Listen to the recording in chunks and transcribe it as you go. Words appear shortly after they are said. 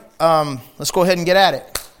let's go ahead and get at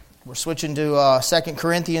it. We're switching to 2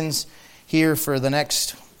 Corinthians here for the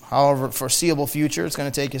next, however, foreseeable future. It's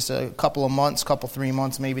going to take us a couple of months, 3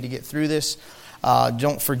 months maybe to get through this.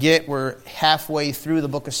 Don't forget, we're halfway through the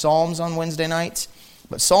book of Psalms on Wednesday nights.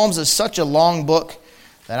 But Psalms is such a long book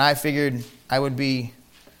that I figured I would be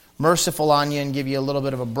merciful on you and give you a little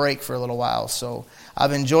bit of a break for a little while. So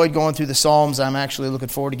I've enjoyed going through the Psalms. I'm actually looking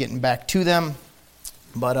forward to getting back to them.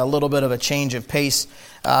 But a little bit of a change of pace.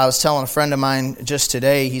 I was telling a friend of mine just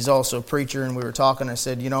today, he's also a preacher, and we were talking. I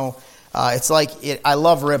said, it's like, I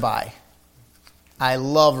love ribeye. I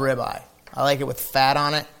love ribeye. I like it with fat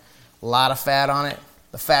on it, a lot of fat on it.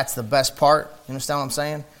 The fat's the best part. You understand what I'm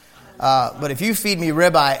saying? But if you feed me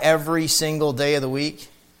ribeye every single day of the week,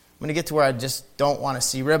 I'm going to get to where I just don't want to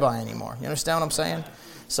see ribeye anymore. You understand what I'm saying?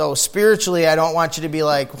 So spiritually, I don't want you to be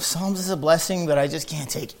like, well, Psalms is a blessing, but I just can't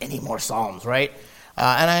take any more Psalms, right?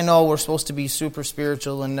 And I know we're supposed to be super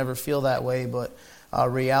spiritual and never feel that way, but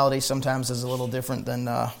reality sometimes is a little different than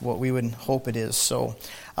what we would hope it is. So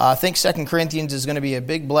I think 2 Corinthians is going to be a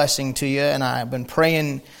big blessing to you, and I've been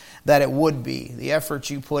praying that it would be. The effort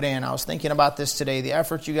you put in. I was thinking about this today. The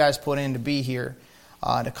effort you guys put in to be here,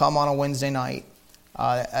 to come on a Wednesday night,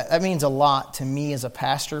 that means a lot to me as a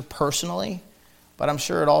pastor personally, but I'm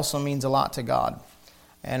sure it also means a lot to God.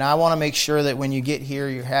 And I want to make sure that when you get here,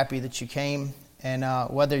 you're happy that you came. And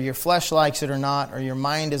whether your flesh likes it or not, or your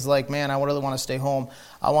mind is like, man, I really want to stay home,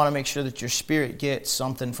 I want to make sure that your spirit gets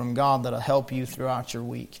something from God that'll help you throughout your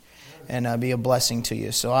week and be a blessing to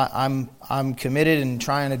you. So I'm committed and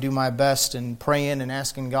trying to do my best and praying and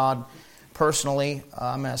asking God personally.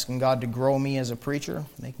 I'm asking God to grow me as a preacher,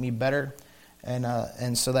 make me better,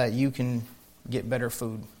 and so that you can get better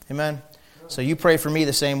food. Amen? So you pray for me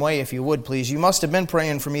the same way, if you would, please. You must have been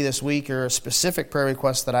praying for me this week, or a specific prayer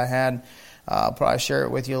request that I had. I'll probably share it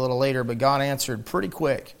with you a little later, but God answered pretty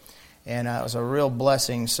quick, and it was a real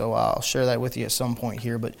blessing, so I'll share that with you at some point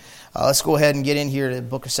here. But let's go ahead and get in here to the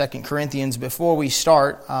book of 2 Corinthians. Before we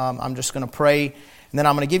start, I'm just going to pray, and then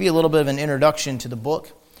I'm going to give you a little bit of an introduction to the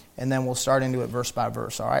book, and then we'll start into it verse by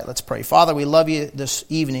verse. All right, let's pray. Father, we love you this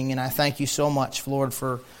evening, and I thank you so much, Lord,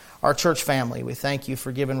 for our church family. We thank you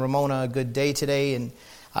for giving Ramona a good day today, and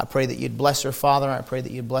I pray that you'd bless her, Father. I pray that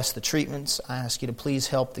you'd bless the treatments. I ask you to please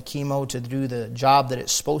help the chemo to do the job that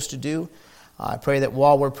it's supposed to do. I pray that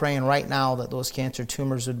while we're praying right now that those cancer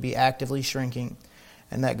tumors would be actively shrinking,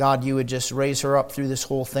 and that, God, you would just raise her up through this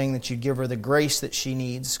whole thing, that you'd give her the grace that she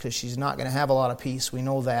needs, because she's not going to have a lot of peace. We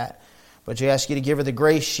know that. But you ask you to give her the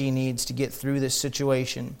grace she needs to get through this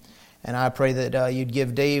situation. And I pray that you'd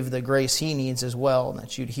give Dave the grace he needs as well, and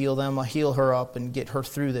that you'd heal her up and get her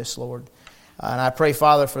through this, Lord. And I pray,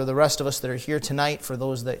 Father, for the rest of us that are here tonight, for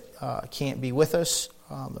those that can't be with us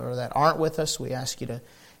or that aren't with us, we ask you to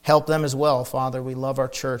help them as well, Father. We love our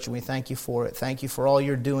church, and we thank you for it. Thank you for all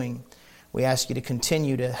you're doing. We ask you to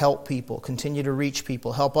continue to help people, continue to reach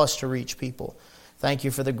people, help us to reach people. Thank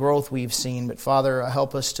you for the growth we've seen. But, Father,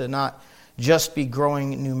 help us to not just be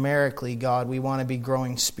growing numerically, God. We want to be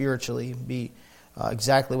growing spiritually, be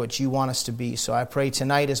exactly what you want us to be. So I pray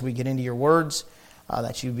tonight as we get into your words,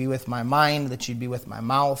 that you'd be with my mind, that you'd be with my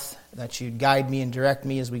mouth, that you'd guide me and direct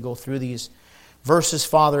me as we go through these verses,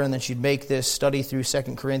 Father, and that you'd make this study through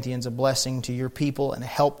 2 Corinthians a blessing to your people and a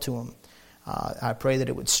help to them. I pray that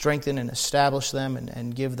it would strengthen and establish them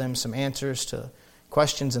and give them some answers to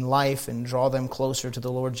questions in life and draw them closer to the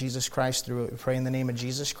Lord Jesus Christ through it. We pray in the name of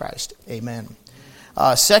Jesus Christ. Amen.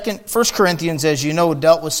 1 Corinthians, as you know,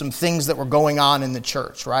 dealt with some things that were going on in the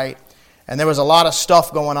church, right? And there was a lot of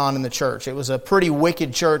stuff going on in the church. It was a pretty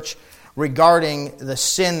wicked church regarding the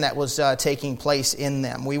sin that was taking place in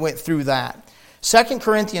them. We went through that. 2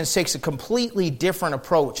 Corinthians takes a completely different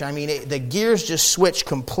approach. I mean, the gears just switch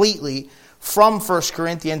completely from 1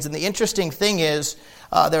 Corinthians. And the interesting thing is,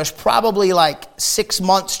 there's probably like 6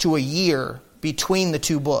 months to a year between the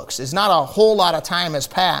two books. It's not a whole lot of time has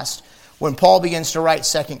passed when Paul begins to write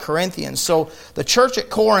 2 Corinthians. So the church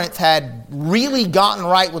at Corinth had really gotten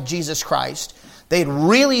right with Jesus Christ. They'd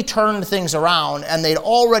really turned things around, and they'd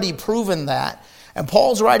already proven that. And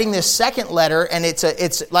Paul's writing this second letter, and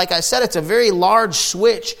it's like I said, it's a very large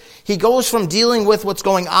switch. He goes from dealing with what's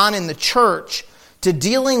going on in the church to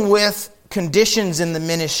dealing with conditions in the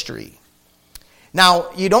ministry.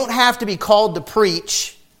 Now, you don't have to be called to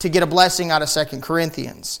preach to get a blessing out of 2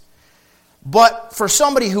 Corinthians. But for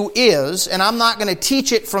somebody who is, and I'm not going to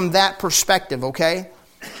teach it from that perspective, okay?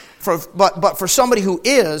 But for somebody who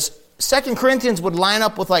is, 2 Corinthians would line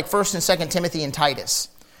up with like 1 and 2 Timothy and Titus.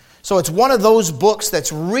 So it's one of those books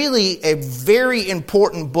that's really a very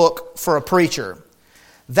important book for a preacher.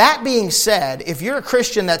 That being said, if you're a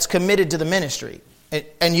Christian that's committed to the ministry,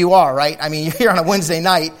 and you are, right? I mean, you're here on a Wednesday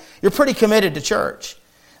night, you're pretty committed to church.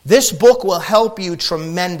 This book will help you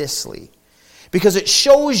tremendously because it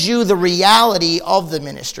shows you the reality of the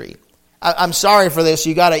ministry. I'm sorry for this.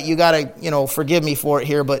 You gotta, forgive me for it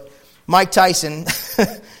here, but Mike Tyson,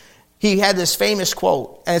 he had this famous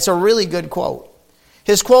quote, and it's a really good quote.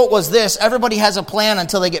 His quote was this: everybody has a plan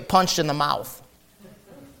until they get punched in the mouth.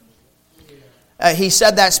 He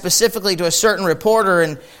said that specifically to a certain reporter,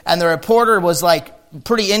 and the reporter was like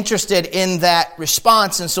pretty interested in that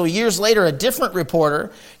response. And so years later, a different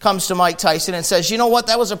reporter comes to Mike Tyson and says, you know what,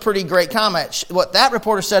 that was a pretty great comment. What that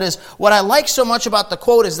reporter said is, what I like so much about the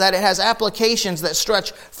quote is that it has applications that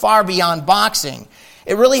stretch far beyond boxing.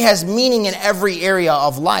 It really has meaning in every area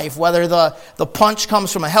of life, whether the punch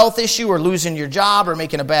comes from a health issue or losing your job or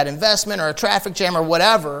making a bad investment or a traffic jam or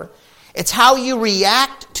whatever. It's how you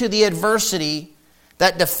react to the adversity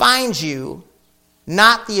that defines you,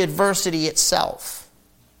 not the adversity itself.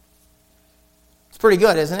 It's pretty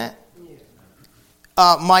good, isn't it?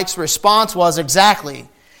 Mike's response was exactly,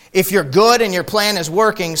 if you're good and your plan is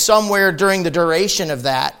working, somewhere during the duration of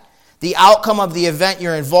that, the outcome of the event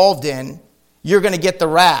you're involved in, you're going to get the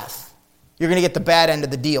wrath. You're going to get the bad end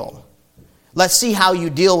of the deal. Let's see how you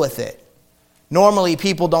deal with it. Normally,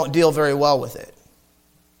 people don't deal very well with it.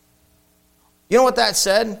 You know what that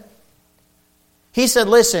said? He said,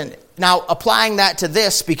 listen, now applying that to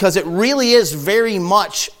this, because it really is very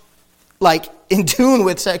much like in tune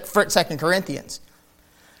with 2 Corinthians.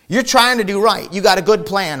 You're trying to do right. You got a good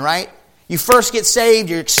plan, right? You first get saved,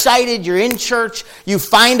 you're excited, you're in church, you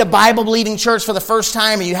find a Bible-believing church for the first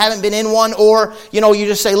time and you haven't been in one, or, you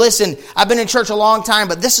just say, listen, I've been in church a long time,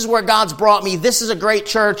 but this is where God's brought me. This is a great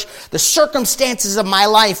church. The circumstances of my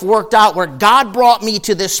life worked out where God brought me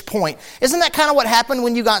to this point. Isn't that kind of what happened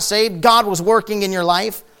when you got saved? God was working in your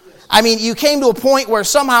life. I mean, you came to a point where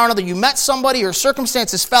somehow or another you met somebody or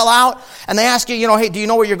circumstances fell out and they ask you, hey, do you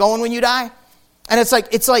know where you're going when you die? And it's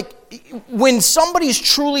like when somebody's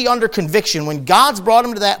truly under conviction, when God's brought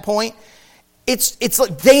them to that point, it's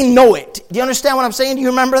like they know it. Do you understand what I'm saying? Do you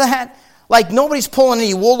remember that? Like nobody's pulling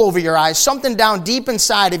any wool over your eyes. Something down deep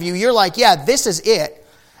inside of you, you're like, yeah, this is it.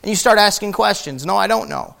 And you start asking questions. No, I don't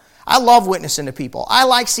know. I love witnessing to people. I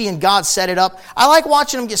like seeing God set it up. I like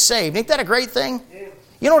watching them get saved. Ain't that a great thing? Yeah.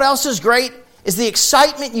 You know what else is great? Is the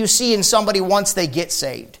excitement you see in somebody once they get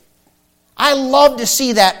saved. I love to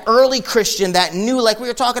see that early Christian, that new, like we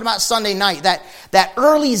were talking about Sunday night, that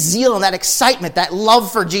early zeal and that excitement, that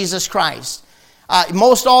love for Jesus Christ.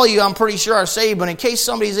 Most all of you, I'm pretty sure, are saved, but in case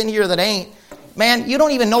somebody's in here that ain't, man, you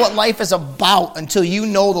don't even know what life is about until you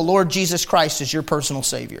know the Lord Jesus Christ is your personal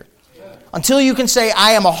Savior. Until you can say,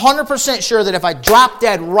 I am 100% sure that if I drop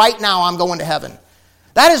dead right now, I'm going to heaven.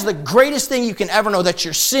 That is the greatest thing you can ever know, that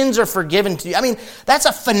your sins are forgiven to you. I mean, that's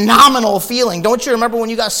a phenomenal feeling. Don't you remember when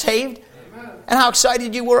you got saved? And how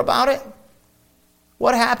excited you were about it?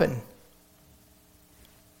 What happened?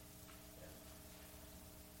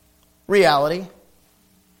 Reality.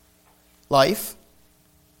 Life.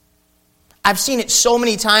 I've seen it so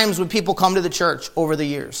many times when people come to the church over the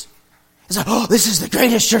years. It's like, oh, this is the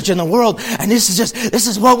greatest church in the world, and this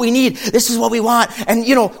is what we need, this is what we want. And,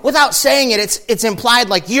 without saying it, it's implied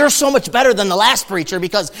like, you're so much better than the last preacher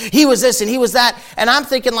because he was this and he was that. And I'm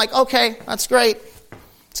thinking like, okay, that's great.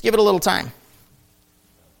 Let's give it a little time.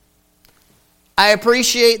 I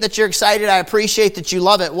appreciate that you're excited. I appreciate that you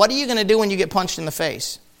love it. What are you going to do when you get punched in the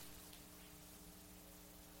face?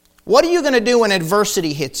 What are you going to do when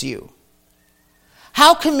adversity hits you?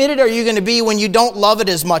 How committed are you going to be when you don't love it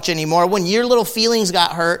as much anymore, when your little feelings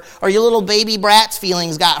got hurt, or your little baby brat's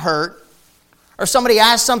feelings got hurt, or somebody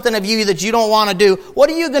asked something of you that you don't want to do? What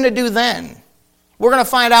are you going to do then? We're going to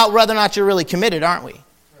find out whether or not you're really committed, aren't we? Right.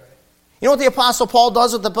 You know what the Apostle Paul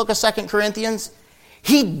does with the book of 2 Corinthians?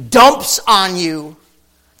 He dumps on you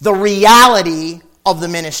the reality of the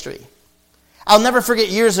ministry. I'll never forget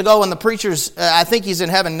years ago when the preachers, I think he's in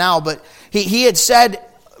heaven now, but he had said,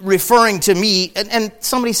 referring to me, and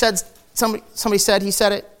somebody said he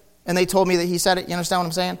said it, and they told me that he said it. You understand what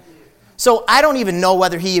I'm saying? So I don't even know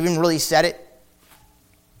whether he even really said it.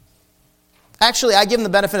 Actually, I give him the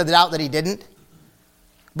benefit of the doubt that he didn't.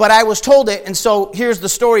 But I was told it, and so here's the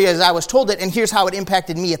story as I was told it, and here's how it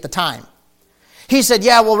impacted me at the time. He said,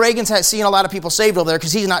 yeah, well, Reagan's seen a lot of people saved over there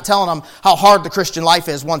because he's not telling them how hard the Christian life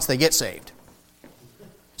is once they get saved.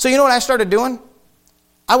 So you know what I started doing?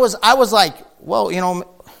 I was like, well,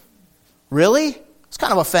 really? I was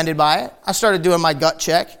kind of offended by it. I started doing my gut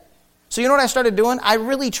check. So you know what I started doing? I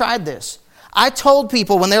really tried this. I told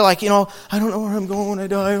people when they're like, I don't know where I'm going when I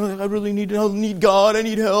die. I really need God. I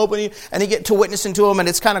need help. And they get to witnessing to them, and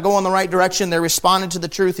it's kind of going the right direction. They're responding to the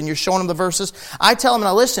truth, and you're showing them the verses. I tell them,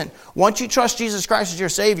 now listen, once you trust Jesus Christ as your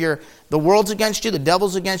Savior, the world's against you, the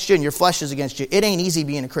devil's against you, and your flesh is against you. It ain't easy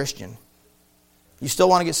being a Christian. You still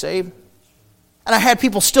want to get saved? And I had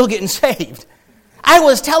people still getting saved. I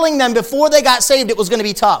was telling them before they got saved it was going to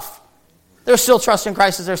be tough. They're still trusting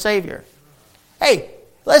Christ as their Savior. Hey,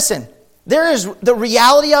 listen. The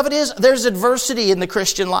reality of it is there's adversity in the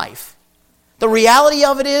Christian life. The reality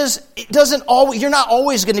of it is you're not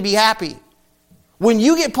always going to be happy. When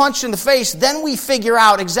you get punched in the face, then we figure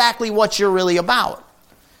out exactly what you're really about.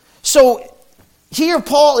 So here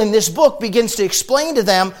Paul in this book begins to explain to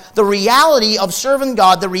them the reality of serving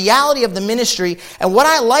God, the reality of the ministry. And what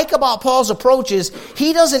I like about Paul's approach is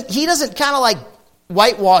he doesn't kind of like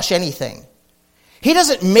whitewash anything. He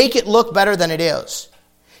doesn't make it look better than it is.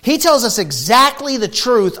 He tells us exactly the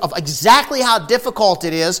truth of exactly how difficult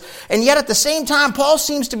it is, and yet at the same time, Paul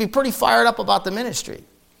seems to be pretty fired up about the ministry.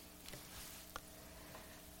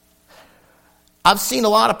 I've seen a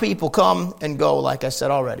lot of people come and go, like I said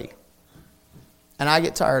already, and I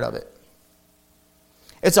get tired of it.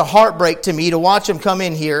 It's a heartbreak to me to watch them come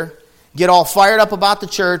in here, get all fired up about the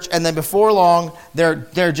church, and then before long,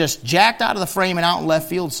 they're just jacked out of the frame and out in left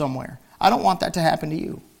field somewhere. I don't want that to happen to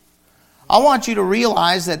you. I want you to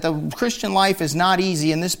realize that the Christian life is not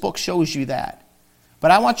easy, and this book shows you that. But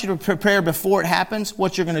I want you to prepare before it happens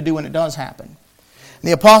what you're going to do when it does happen. And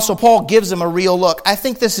the Apostle Paul gives them a real look. I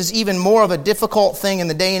think this is even more of a difficult thing in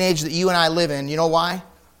the day and age that you and I live in. You know why?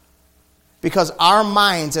 Because our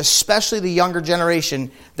minds, especially the younger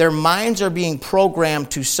generation, their minds are being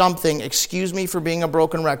programmed to something, excuse me for being a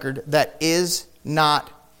broken record, that is not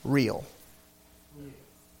real.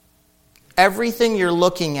 Everything you're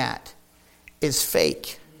looking at is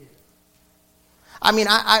fake. I mean,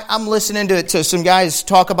 I'm listening to some guys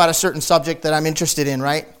talk about a certain subject that I'm interested in,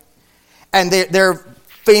 right? And they're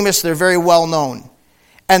famous, they're very well known.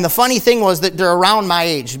 And the funny thing was that they're around my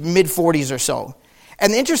age, mid-40s or so.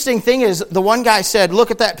 And the interesting thing is, the one guy said,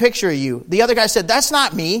 look at that picture of you. The other guy said, that's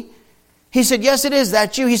not me. He said, yes, it is,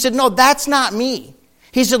 that's you. He said, no, that's not me.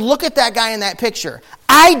 He said, look at that guy in that picture.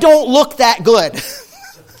 I don't look that good.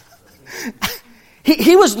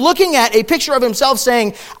 He was looking at a picture of himself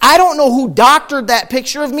saying, I don't know who doctored that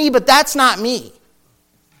picture of me, but that's not me.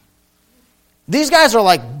 These guys are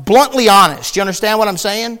like bluntly honest. You understand what I'm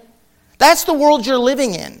saying? That's the world you're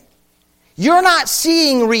living in. You're not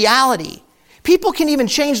seeing reality. People can even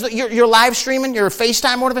change your live streaming, your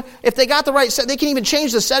FaceTime or whatever. If they got the right set, they can even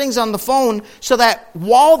change the settings on the phone so that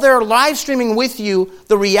while they're live streaming with you,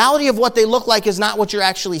 the reality of what they look like is not what you're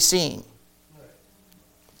actually seeing.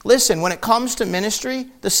 Listen, when it comes to ministry,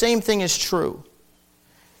 the same thing is true.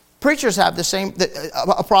 Preachers have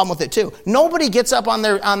a problem with it too. Nobody gets up on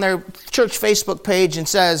their church Facebook page and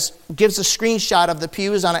gives a screenshot of the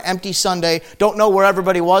pews on an empty Sunday, don't know where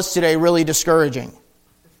everybody was today, really discouraging.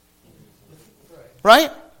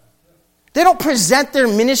 Right? They don't present their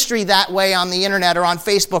ministry that way on the internet or on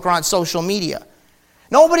Facebook or on social media.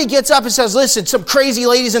 Nobody gets up and says, listen, some crazy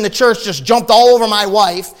ladies in the church just jumped all over my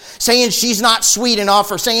wife, saying she's not sweet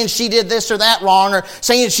enough, or saying she did this or that wrong, or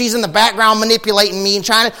saying she's in the background manipulating me and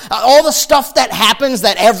trying to... all the stuff that happens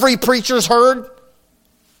that every preacher's heard.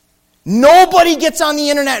 Nobody gets on the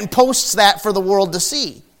internet and posts that for the world to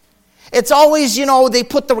see. It's always, they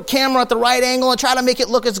put the camera at the right angle and try to make it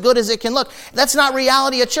look as good as it can look. That's not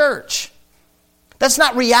reality of church. That's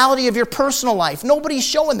not reality of your personal life. Nobody's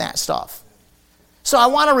showing that stuff. So I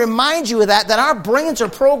want to remind you of that our brains are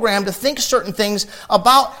programmed to think certain things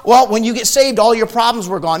about, well, when you get saved, all your problems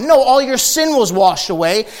were gone. No, all your sin was washed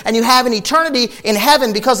away, and you have an eternity in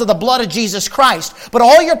heaven because of the blood of Jesus Christ. But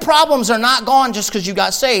all your problems are not gone just because you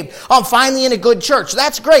got saved. Oh, I'm finally in a good church.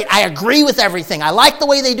 That's great. I agree with everything. I like the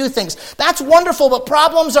way they do things. That's wonderful, but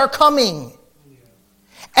problems are coming.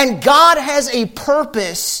 And God has a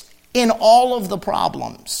purpose in all of the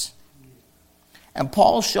problems. And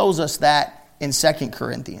Paul shows us that in 2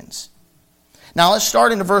 Corinthians. Now let's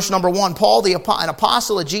start into verse number 1. Paul, an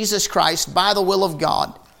apostle of Jesus Christ, by the will of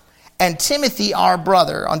God, and Timothy, our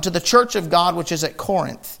brother, unto the church of God which is at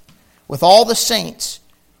Corinth, with all the saints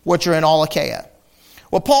which are in all Achaia.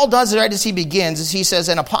 What Paul does right as he begins is he says,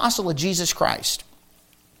 an apostle of Jesus Christ.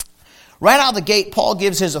 Right out of the gate, Paul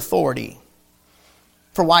gives his authority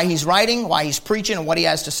for why he's writing, why he's preaching, and what he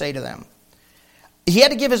has to say to them. He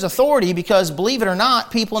had to give his authority because, believe it or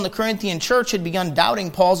not, people in the Corinthian church had begun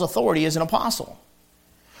doubting Paul's authority as an apostle,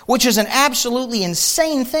 which is an absolutely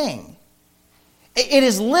insane thing. It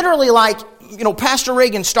is literally like Pastor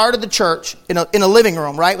Reagan started the church in a living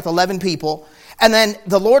room, right, with 11 people. And then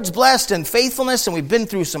the Lord's blessed in faithfulness, and we've been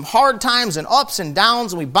through some hard times and ups and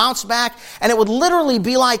downs, and we bounced back. And it would literally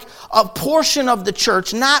be like a portion of the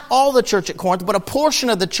church, not all the church at Corinth, but a portion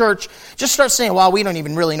of the church just starts saying, well, we don't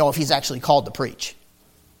even really know if he's actually called to preach.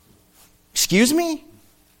 Excuse me?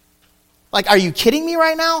 Like, are you kidding me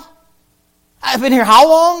right now? I've been here how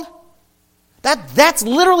long? That's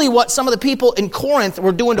literally what some of the people in Corinth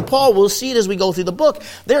were doing to Paul. We'll see it as we go through the book.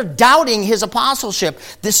 They're doubting his apostleship.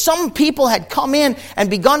 Some people had come in and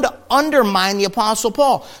begun to undermine the apostle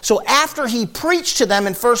Paul. So after he preached to them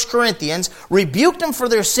in 1 Corinthians, rebuked them for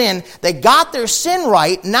their sin, they got their sin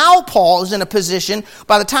right. Now Paul is in a position,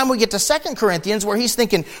 by the time we get to 2 Corinthians, where he's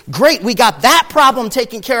thinking, great, we got that problem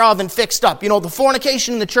taken care of and fixed up. The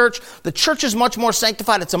fornication in the church is much more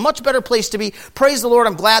sanctified. It's a much better place to be. Praise the Lord,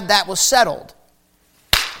 I'm glad that was settled.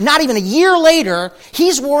 Not even a year later,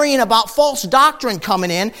 he's worrying about false doctrine coming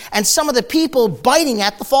in and some of the people biting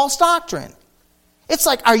at the false doctrine. It's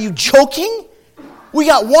like, are you joking? We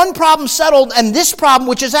got one problem settled, and this problem,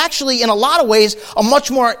 which is actually in a lot of ways a much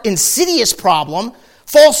more insidious problem,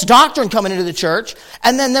 false doctrine coming into the church,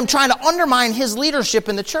 and then them trying to undermine his leadership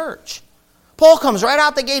in the church. Paul comes right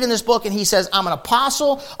out the gate in this book and he says, I'm an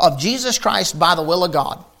apostle of Jesus Christ by the will of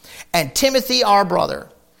God. And Timothy, our brother.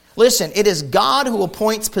 Listen, it is God who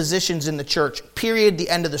appoints positions in the church. Period. The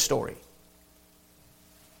end of the story.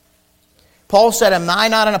 Paul said, am I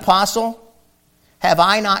not an apostle? Have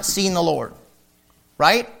I not seen the Lord?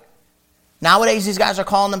 Right? Nowadays, these guys are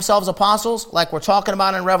calling themselves apostles, like we're talking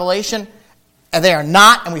about in Revelation, and they are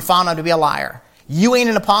not, and we found them to be a liar. You ain't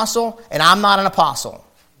an apostle, and I'm not an apostle.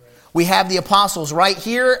 We have the apostles right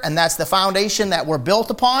here, and that's the foundation that we're built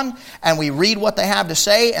upon, and we read what they have to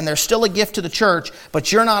say, and they're still a gift to the church, but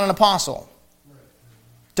you're not an apostle.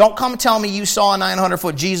 Don't come tell me you saw a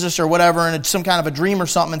 900-foot Jesus or whatever in some kind of a dream or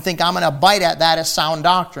something and think I'm going to bite at that as sound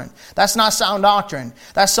doctrine. That's not sound doctrine.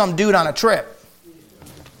 That's some dude on a trip.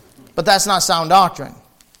 But that's not sound doctrine.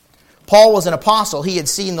 Paul was an apostle. He had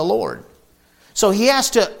seen the Lord. So he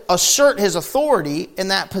has to assert his authority in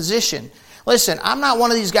that position. Listen, I'm not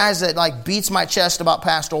one of these guys that beats my chest about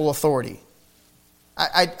pastoral authority.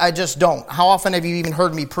 I just don't. How often have you even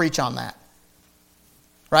heard me preach on that?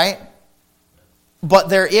 Right? But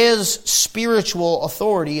there is spiritual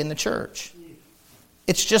authority in the church.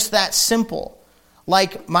 It's just that simple.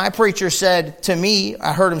 Like my preacher said to me,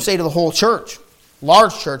 I heard him say to the whole church,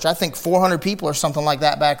 large church, I think 400 people or something like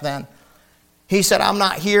that back then. He said, I'm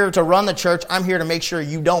not here to run the church, I'm here to make sure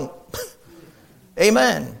you don't.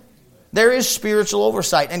 Amen. There is spiritual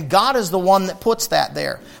oversight, and God is the one that puts that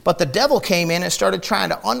there. But the devil came in and started trying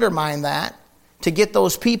to undermine that to get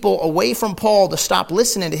those people away from Paul to stop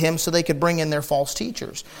listening to him so they could bring in their false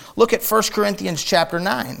teachers. Look at 1 Corinthians chapter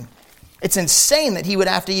 9. It's insane that he would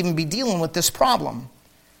have to even be dealing with this problem.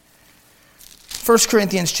 1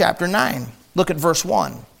 Corinthians chapter 9. Look at verse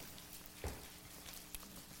 1.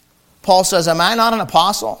 Paul says, am I not an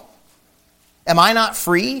apostle? Am I not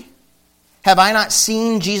free? Have I not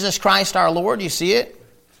seen Jesus Christ our Lord? You see it?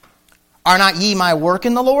 Are not ye my work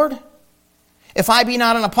in the Lord? If I be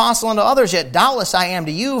not an apostle unto others, yet doubtless I am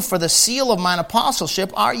to you, for the seal of mine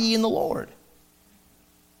apostleship are ye in the Lord.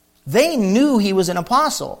 They knew he was an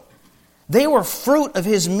apostle. They were fruit of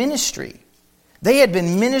his ministry. They had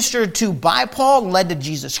been ministered to by Paul, led to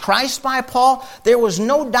Jesus Christ by Paul. There was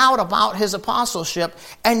no doubt about his apostleship,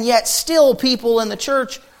 and yet still people in the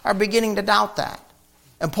church are beginning to doubt that.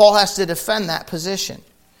 And Paul has to defend that position.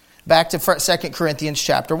 Back to 2 Corinthians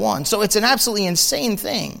chapter 1. So it's an absolutely insane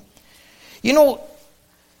thing. You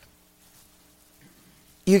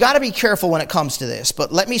got to be careful when it comes to this.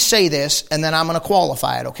 But let me say this, and then I'm going to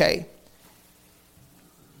qualify it, okay?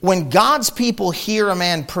 When God's people hear a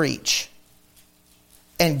man preach,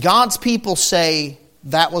 and God's people say,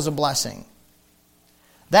 that was a blessing,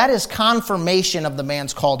 that is confirmation of the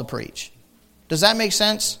man's call to preach. Does that make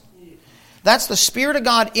sense? That's the Spirit of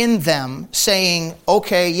God in them saying,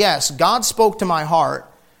 okay, yes, God spoke to my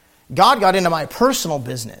heart. God got into my personal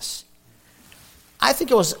business. I think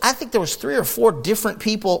there was 3 or 4 different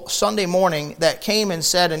people Sunday morning that came and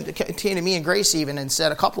said, and came to me and Grace even, and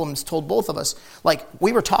said, a couple of them told both of us,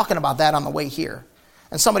 we were talking about that on the way here.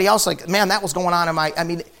 And somebody else man, that was going on in my,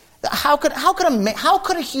 how could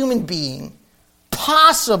a human being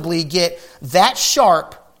possibly get that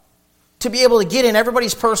sharp to be able to get in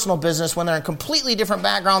everybody's personal business when they're in completely different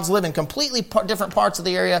backgrounds, live in completely different parts of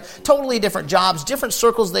the area, totally different jobs, different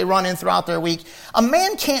circles they run in throughout their week? A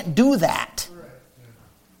man can't do that.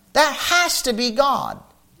 That has to be God.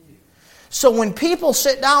 So when people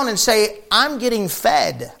sit down and say, I'm getting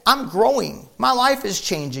fed, I'm growing, My life is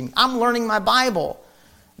changing. I'm learning my Bible.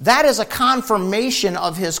 That is a confirmation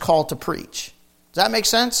of his call to preach. Does that make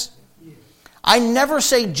sense? I never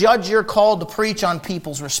say judge your call to preach on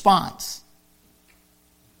people's response.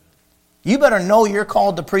 You better know you're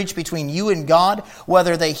called to preach between you and God,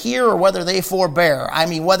 whether they hear or whether they forbear. I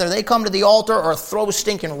mean, whether they come to the altar or throw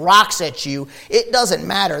stinking rocks at you, it doesn't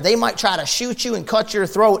matter. They might try to shoot you and cut your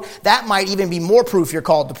throat. That might even be more proof you're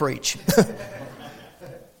called to preach.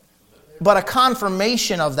 But a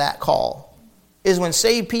confirmation of that call is when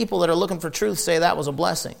saved people that are looking for truth say that was a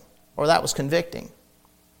blessing or that was convicting.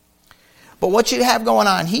 But what you have going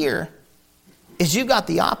on here is you got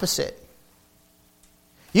the opposite.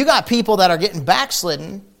 You got people that are getting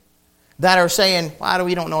backslidden that are saying, well,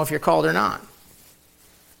 we don't know if you're called or not.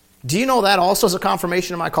 Do you know that also is a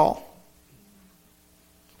confirmation of my call?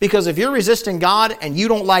 Because if you're resisting God and you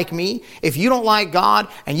don't like me, if you don't like God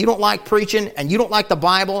and you don't like preaching and you don't like the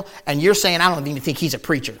Bible and you're saying, I don't even think he's a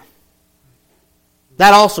preacher,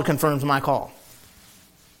 that also confirms my call.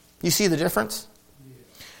 You see the difference?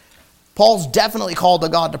 Paul's definitely called to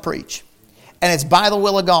God to preach. And it's by the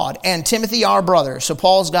will of God. And Timothy, our brother. So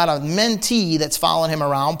Paul's got a mentee that's following him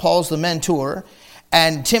around. Paul's the mentor.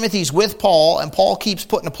 And Timothy's with Paul. And Paul keeps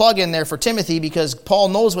putting a plug in there for Timothy because Paul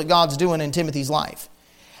knows what God's doing in Timothy's life.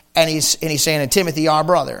 And he's saying, and Timothy, our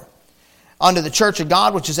brother. Unto the church of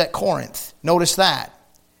God, which is at Corinth. Notice that.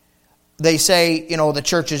 They say, the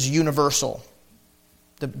church is universal.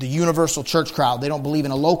 The universal church crowd. They don't believe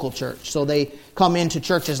in a local church. So they come into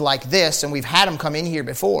churches like this. And we've had them come in here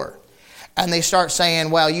before. And they start saying,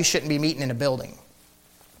 well, you shouldn't be meeting in a building.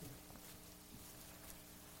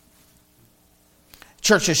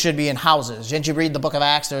 Churches should be in houses. Didn't you read the book of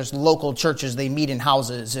Acts? There's local churches, they meet in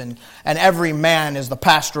houses. And every man is the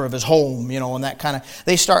pastor of his home, and that kind of.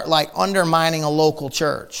 They start undermining a local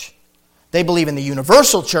church. They believe in the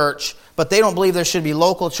universal church, but they don't believe there should be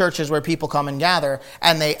local churches where people come and gather.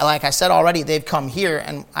 And they, like I said already, they've come here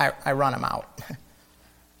and I run them out.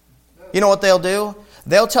 You know what they'll do?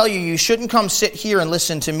 They'll tell you you shouldn't come sit here and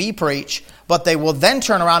listen to me preach, but they will then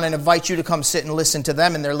turn around and invite you to come sit and listen to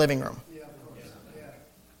them in their living room.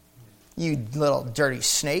 You little dirty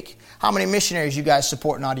snake. How many missionaries you guys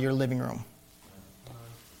supporting out of your living room?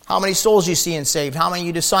 How many souls you seeing saved? How many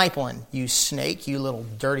you discipling? You snake, you little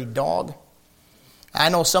dirty dog. I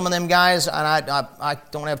know some of them guys, and I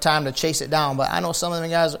don't have time to chase it down, but I know some of them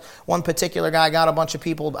guys. One particular guy got a bunch of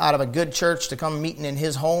people out of a good church to come meeting in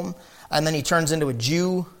his home. And then he turns into a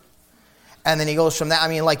Jew. And then he goes from that. I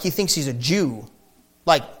mean, he thinks he's a Jew.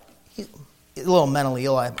 He's a little mentally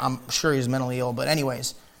ill. I'm sure he's mentally ill. But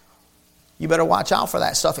anyways, you better watch out for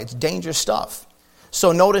that stuff. It's dangerous stuff.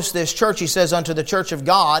 So notice this church. He says, unto the church of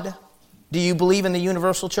God. Do you believe in the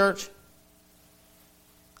universal church?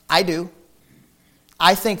 I do.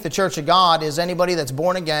 I think the church of God is anybody that's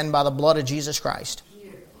born again by the blood of Jesus Christ.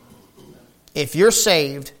 If you're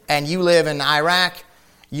saved and you live in Iraq,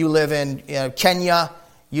 you live in Kenya,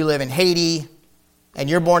 you live in Haiti, and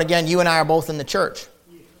you're born again, you and I are both in the church.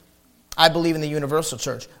 I believe in the universal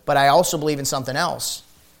church, but I also believe in something else.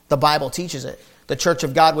 The Bible teaches it. The church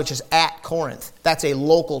of God, which is at Corinth. That's a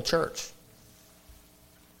local church.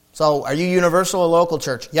 So, are you universal or local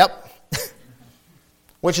church? Yep.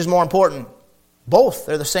 Which is more important? Both.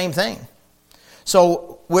 They're the same thing.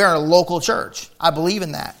 So, we're a local church. I believe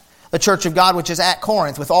in that. The church of God, which is at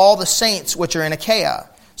Corinth, with all the saints which are in Achaia.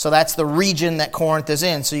 So that's the region that Corinth is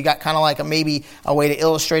in. So you got kind of maybe a way to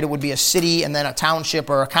illustrate it would be a city and then a township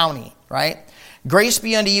or a county, right? Grace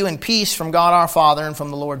be unto you and peace from God our Father and from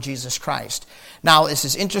the Lord Jesus Christ. Now, this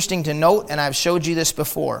is interesting to note, and I've showed you this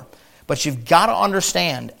before. But you've got to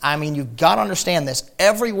understand, you've got to understand this.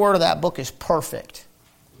 Every word of that book is perfect.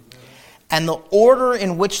 And the order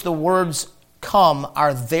in which the words come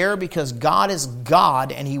are there because God is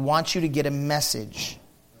God and He wants you to get a message.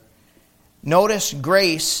 Notice,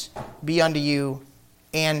 grace be unto you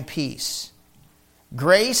and peace.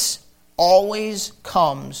 Grace always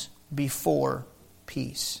comes before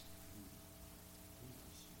peace.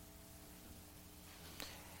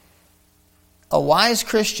 A wise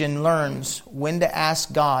Christian learns when to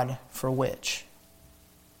ask God for which.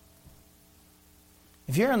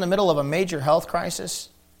 If you're in the middle of a major health crisis,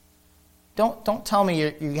 don't tell me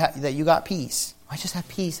that you got peace. I just have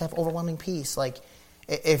peace. I have overwhelming peace.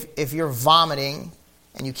 If you're vomiting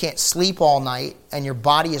and you can't sleep all night and your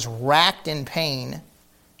body is racked in pain,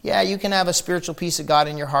 yeah, you can have a spiritual peace of God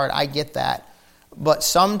in your heart. I get that. But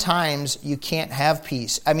sometimes you can't have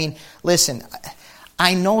peace. Listen,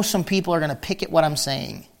 I know some people are going to pick at what I'm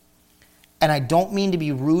saying. And I don't mean to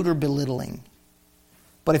be rude or belittling.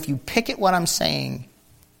 But if you pick at what I'm saying,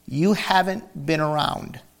 you haven't been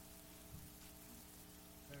around.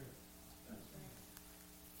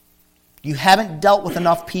 You haven't dealt with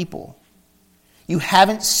enough people. You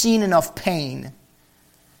haven't seen enough pain.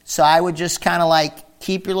 So I would just kind of like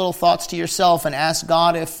keep your little thoughts to yourself and ask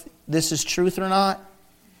God if this is truth or not.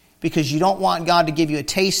 Because you don't want God to give you a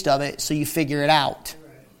taste of it so you figure it out.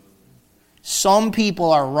 Some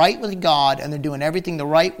people are right with God and they're doing everything the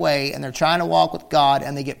right way and they're trying to walk with God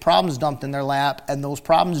and they get problems dumped in their lap and those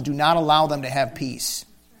problems do not allow them to have peace.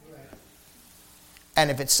 And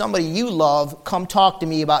if it's somebody you love, come talk to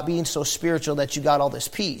me about being so spiritual that you got all this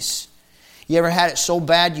peace. You ever had it so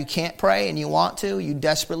bad you can't pray and you want to? You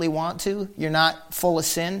desperately want to? You're not full of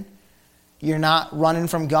sin? You're not running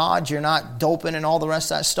from God? You're not doping and all the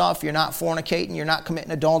rest of that stuff? You're not fornicating? You're not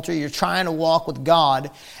committing adultery? You're trying to walk with God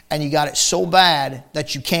and you got it so bad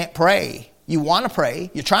that you can't pray. You want to pray.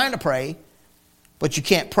 You're trying to pray, but you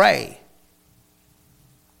can't pray.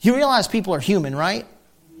 You realize people are human, right?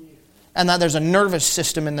 And that there's a nervous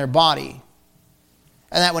system in their body.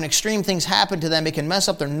 And that when extreme things happen to them, it can mess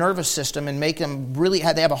up their nervous system and make them they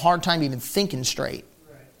have a hard time even thinking straight.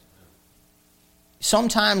 Right.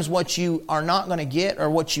 Sometimes what you are not going to get or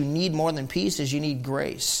what you need more than peace is you need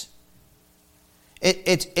grace.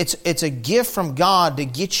 It's a gift from God to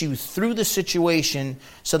get you through the situation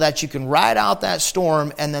so that you can ride out that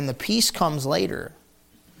storm and then the peace comes later.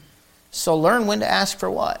 So learn when to ask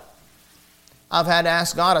for what. I've had to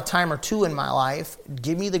ask God a time or two in my life,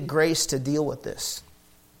 give me the grace to deal with this.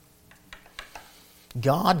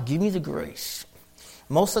 God, give me the grace.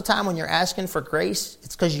 Most of the time when you're asking for grace,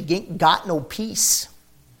 it's because you ain't got no peace.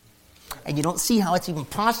 And you don't see how it's even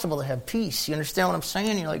possible to have peace. You understand what I'm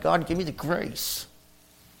saying? You're like, God, give me the grace.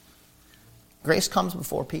 Grace comes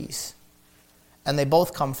before peace. And they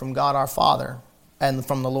both come from God our Father and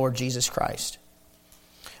from the Lord Jesus Christ.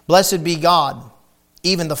 Blessed be God,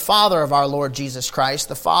 even the Father of our Lord Jesus Christ,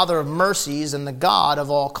 the Father of mercies and the God of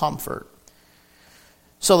all comfort.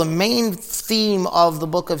 So the main theme of the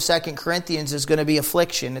book of 2 Corinthians is going to be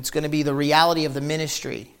affliction. It's going to be the reality of the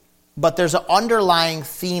ministry. But there's an underlying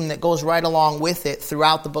theme that goes right along with it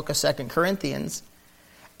throughout the book of 2 Corinthians.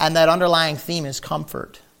 And that underlying theme is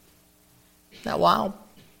comfort. Isn't that wild?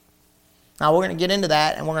 Now we're going to get into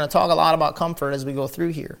that and we're going to talk a lot about comfort as we go through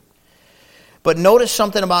here. But notice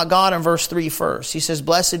something about God in verse 3 first. He says,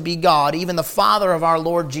 blessed be God, even the Father of our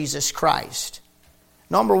Lord Jesus Christ.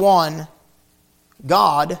 Number one,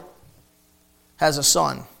 God has a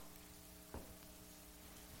son.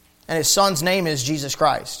 And his son's name is Jesus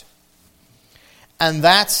Christ. And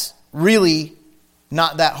that's really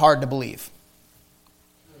not that hard to believe.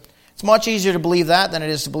 It's much easier to believe that than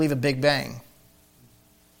it is to believe a Big Bang.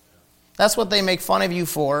 That's what they make fun of you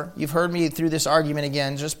for. You've heard me through this argument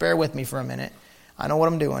again. Just bear with me for a minute. I know what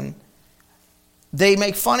I'm doing. They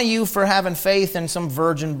make fun of you for having faith in some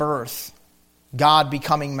virgin birth. God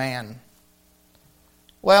becoming man.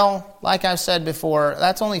 Well, like I've said before,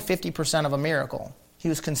 that's only 50% of a miracle. He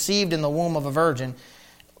was conceived in the womb of a virgin.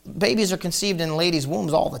 Babies are conceived in ladies'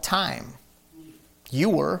 wombs all the time. You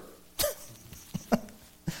were.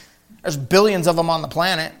 There's billions of them on the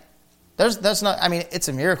planet. That's not. I mean, it's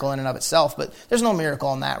a miracle in and of itself, but there's no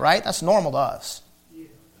miracle in that, right? That's normal to us.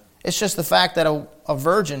 It's just the fact that a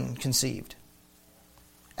virgin conceived.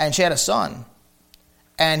 And she had a son.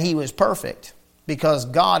 And he was perfect because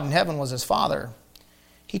God in heaven was his father.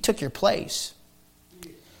 He took your place.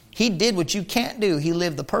 He did what you can't do. He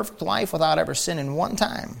lived the perfect life without ever sinning one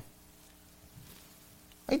time.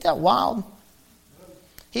 Ain't that wild?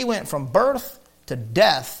 He went from birth to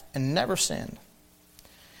death and never sinned.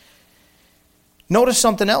 Notice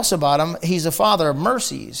something else about him. He's a father of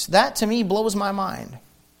mercies. That to me blows my mind.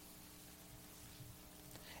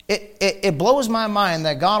 It blows my mind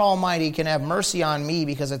that God Almighty can have mercy on me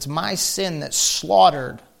because it's my sin that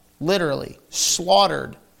slaughtered, literally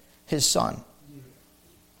slaughtered his son.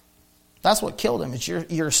 That's what killed him. It's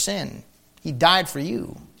your sin. He died for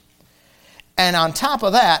you. And on top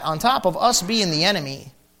of that, on top of us being the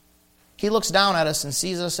enemy, he looks down at us and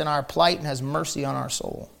sees us in our plight and has mercy on our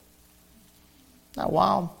soul. Isn't that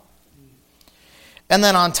wild? And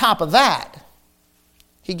then on top of that,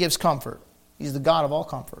 he gives comfort. He's the God of all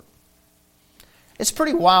comfort. It's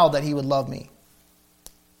pretty wild that he would love me.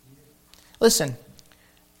 Listen,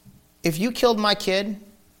 if you killed my kid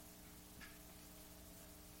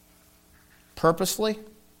purposefully,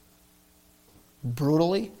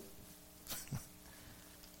 brutally,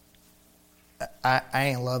 I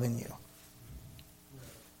ain't loving you.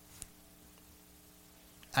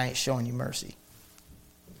 I ain't showing you mercy.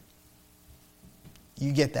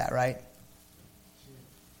 You get that, right?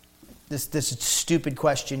 This stupid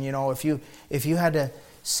question, you know, if you had to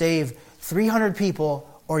save 300 people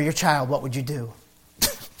or your child, what would you do?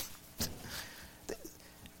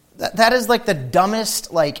 That is like the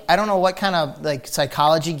dumbest, like, I don't know what kind of like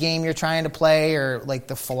psychology game you're trying to play or like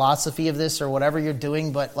the philosophy of this or whatever you're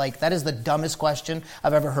doing, but like that is the dumbest question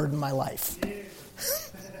I've ever heard in my life.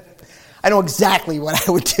 I know exactly what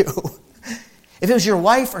I would do. If it was your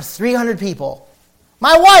wife or 300 people,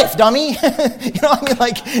 my wife, dummy. You know what I mean?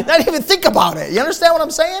 Like, not even think about it. You understand what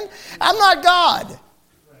I'm saying? I'm not God.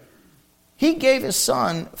 He gave his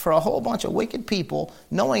son for a whole bunch of wicked people,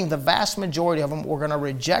 knowing the vast majority of them were going to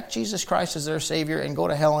reject Jesus Christ as their Savior and go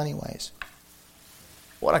to hell anyways.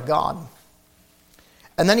 What a God.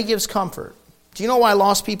 And then he gives comfort. Do you know why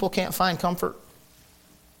lost people can't find comfort?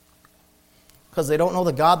 Because they don't know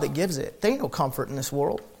the God that gives it. There ain't no comfort in this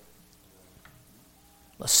world.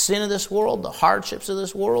 The sin of this world, the hardships of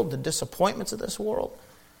this world, the disappointments of this world.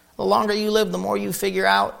 The longer you live, the more you figure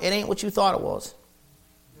out it ain't what you thought it was.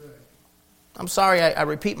 I'm sorry I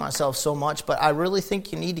repeat myself so much, but I really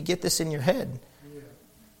think you need to get this in your head.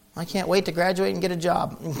 I can't wait to graduate and get a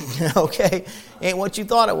job. Okay. Ain't what you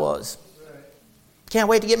thought it was. Can't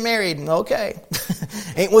wait to get married. Okay.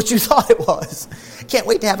 Ain't what you thought it was. Can't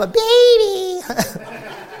wait to have a baby.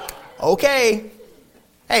 Okay.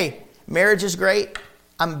 Hey, marriage is great.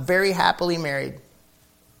 I'm very happily married.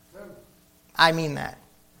 I mean that.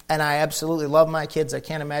 And I absolutely love my kids. I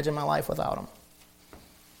can't imagine my life without them.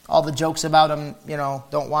 All the jokes about them,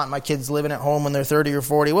 don't want my kids living at home when they're 30 or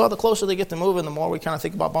 40. Well, the closer they get to moving, the more we kind of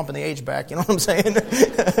think about bumping the age back. You know what I'm saying?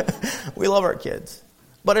 We love our kids.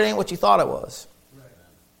 But it ain't what you thought it was.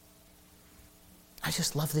 I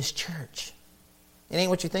just love this church. It ain't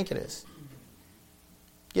what you think it is.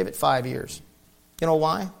 Give it 5 years. You know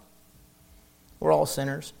why? We're all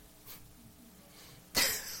sinners.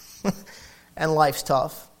 And life's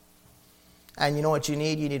tough. And you know what you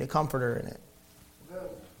need? You need a comforter in it.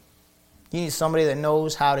 You need somebody that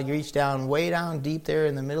knows how to reach down, way down deep there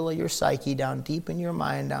in the middle of your psyche, down deep in your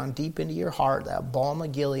mind, down deep into your heart, that balm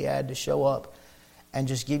of Gilead to show up and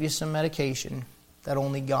just give you some medication that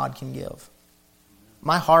only God can give.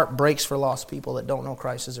 My heart breaks for lost people that don't know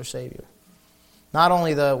Christ as their Savior. Not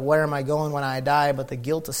only the where am I going when I die, but the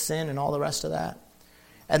guilt of sin and all the rest of that.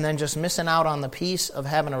 And then just missing out on the peace of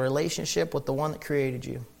having a relationship with the one that created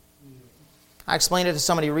you. I explained it to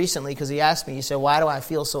somebody recently because he asked me, he said, why do I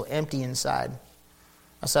feel so empty inside?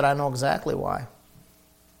 I said, I know exactly why.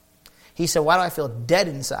 He said, why do I feel dead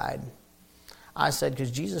inside? I said,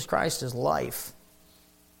 because Jesus Christ is life.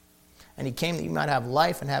 And he came that you might have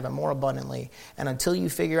life and have it more abundantly. And until you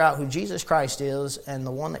figure out who Jesus Christ is and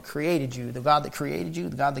the one that created you, the God that created you,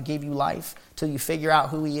 the God that gave you life, till you figure out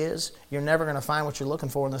who he is, you're never going to find what you're looking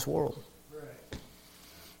for in this world. Right.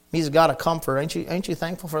 He's a God of comfort. Ain't you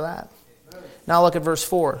thankful for that? Right. Now look at verse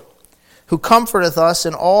 4. Who comforteth us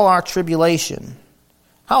in all our tribulation.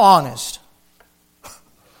 How honest. You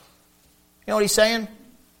know what he's saying?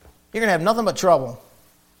 You're going to have nothing but trouble.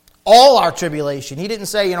 All our tribulation. He didn't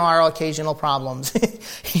say, our occasional problems.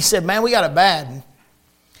 He said, man, we got it bad.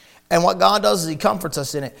 And what God does is he comforts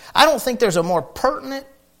us in it. I don't think there's a more pertinent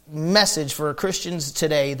message for Christians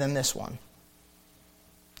today than this one.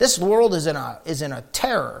 This world is in a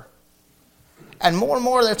terror. And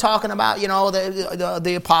more they're talking about,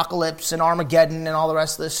 the apocalypse and Armageddon and all the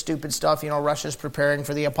rest of this stupid stuff. Russia's preparing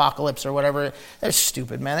for the apocalypse or whatever. They're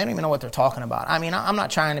stupid, man. They don't even know what they're talking about. I mean, I'm not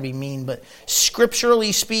trying to be mean, but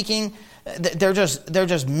scripturally speaking, they're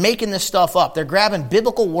just making this stuff up. They're grabbing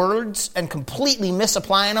biblical words and completely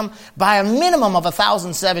misapplying them by a minimum of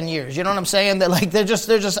 1,007 years. You know what I'm saying? They're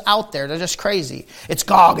just out there. They're just crazy. It's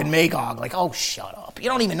Gog and Magog. Like, oh, shut up. You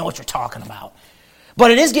don't even know what you're talking about. But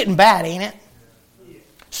it is getting bad, ain't it?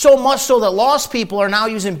 So much so that lost people are now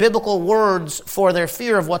using biblical words for their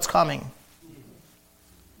fear of what's coming.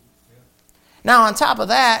 Now, on top of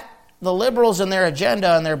that, the liberals and their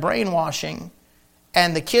agenda and their brainwashing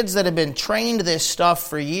and the kids that have been trained this stuff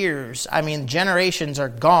for years, I mean, generations are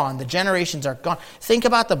gone. The generations are gone. Think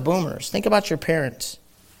about the boomers. Think about your parents.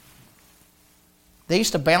 They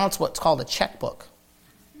used to balance what's called a checkbook.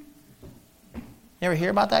 You ever hear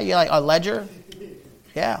about that? You like a ledger?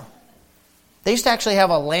 Yeah. They used to actually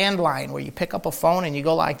have a landline where you pick up a phone and you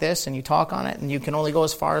go like this and you talk on it and you can only go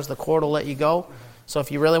as far as the cord will let you go. So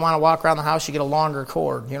if you really want to walk around the house, you get a longer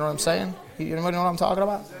cord. You know what I'm saying? You know what I'm talking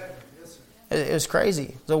about? It was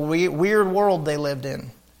crazy. It's a weird world they lived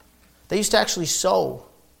in. They used to actually sew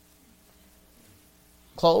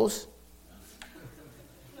clothes.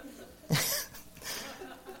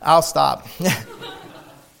 I'll stop.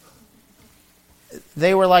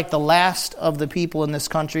 They were like the last of the people in this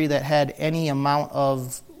country that had any amount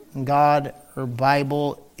of God or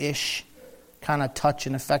Bible-ish kind of touch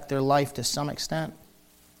and affect their life to some extent.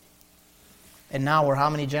 And now we're how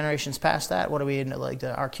many generations past that? What are we in? Like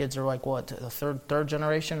our kids are like what? The third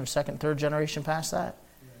generation or third generation past that?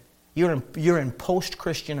 You're in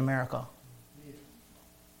post-Christian America.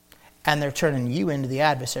 And they're turning you into the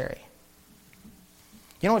adversary.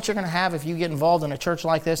 You know what you're going to have if you get involved in a church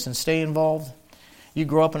like this and stay involved? You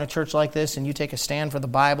grow up in a church like this and you take a stand for the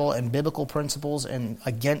Bible and biblical principles and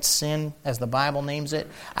against sin, as the Bible names it.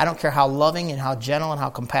 I don't care how loving and how gentle and how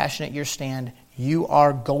compassionate your stand, you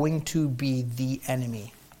are going to be the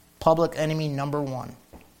enemy. Public enemy number one.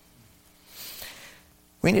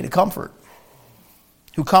 We need a comfort.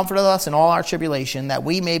 Who comforteth us in all our tribulation, that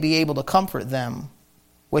we may be able to comfort them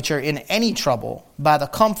which are in any trouble by the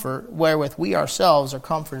comfort wherewith we ourselves are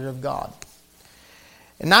comforted of God.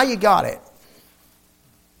 And now you got it.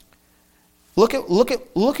 Look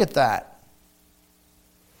at that.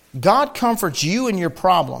 God comforts you in your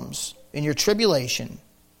problems, in your tribulation.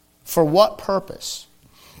 For what purpose?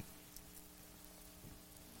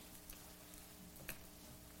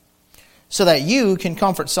 So that you can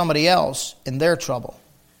comfort somebody else in their trouble.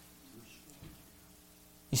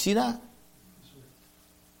 You see that?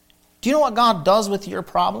 Do you know what God does with your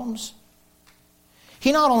problems?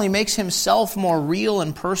 He not only makes himself more real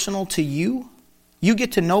and personal to you, you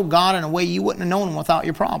get to know God in a way you wouldn't have known him without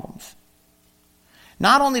your problems.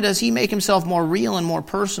 Not only does he make himself more real and more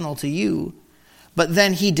personal to you, but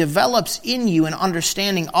then he develops in you an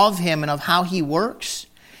understanding of him and of how he works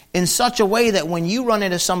in such a way that when you run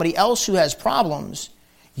into somebody else who has problems,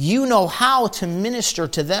 you know how to minister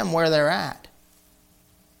to them where they're at.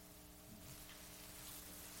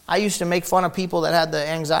 I used to make fun of people that had the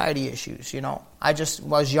anxiety issues, you know. I just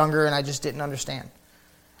was younger and I just didn't understand.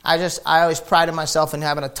 I always prided myself in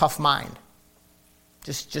having a tough mind.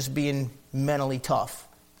 Just being mentally tough.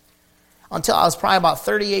 Until I was probably about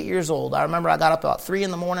 38 years old. I remember I got up about 3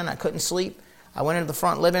 in the morning. I couldn't sleep. I went into the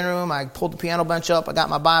front living room. I pulled the piano bench up. I got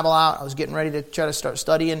my Bible out. I was getting ready to try to start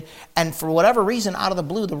studying. And for whatever reason, out of the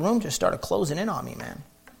blue, the room just started closing in on me, man.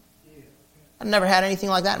 I've never had anything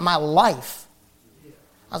like that in my life.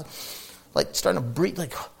 I was like starting to breathe.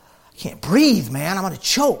 Like, I can't breathe, man. I'm going to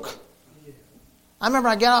choke. I remember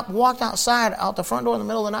I got up, walked outside, out the front door in the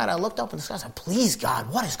middle of the night. I looked up in the sky. I said, please,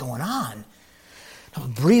 God, what is going on? I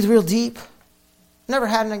would breathe real deep. Never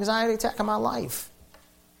had an anxiety attack in my life.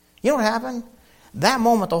 You know what happened? That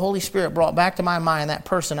moment, the Holy Spirit brought back to my mind that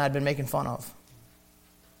person I'd been making fun of.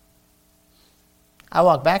 I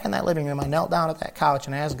walked back in that living room. I knelt down at that couch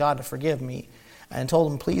and I asked God to forgive me. And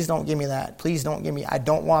told him, please don't give me that. Please don't give me, I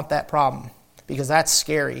don't want that problem. Because that's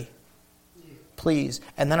scary. Please.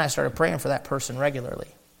 And then I started praying for that person regularly.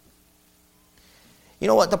 You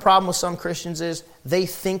know what the problem with some Christians is? They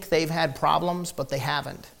think they've had problems, but they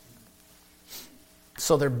haven't.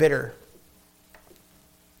 So they're bitter.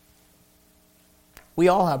 We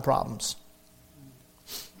all have problems.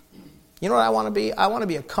 You know what I want to be? I want to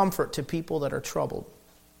be a comfort to people that are troubled.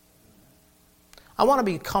 I want to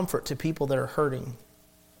be a comfort to people that are hurting.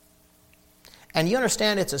 And you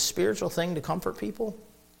understand it's a spiritual thing to comfort people?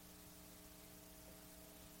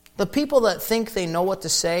 The people that think they know what to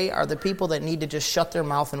say are the people that need to just shut their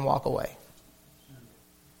mouth and walk away.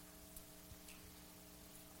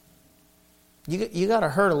 You got to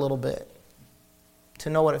hurt a little bit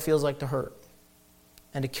to know what it feels like to hurt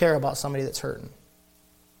and to care about somebody that's hurting.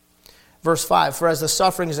 Verse 5, for as the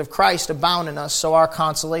sufferings of Christ abound in us, so our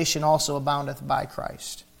consolation also aboundeth by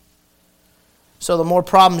Christ. So the more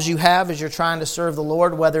problems you have as you're trying to serve the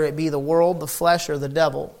Lord, whether it be the world, the flesh, or the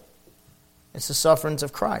devil, it's the sufferings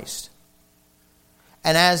of Christ.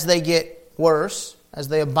 And as they get worse, as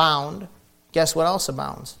they abound, guess what else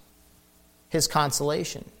abounds? His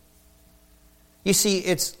consolation. You see,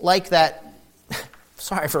 it's like that,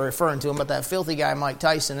 sorry for referring to him, but that filthy guy Mike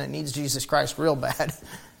Tyson that needs Jesus Christ real bad.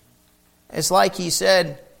 It's like he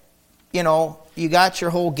said, you know, you got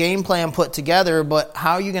your whole game plan put together, but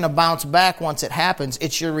how are you going to bounce back once it happens?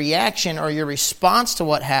 It's your reaction or your response to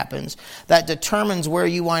what happens that determines where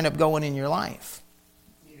you wind up going in your life.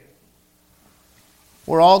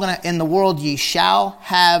 We're all going to, in the world ye shall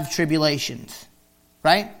have tribulations.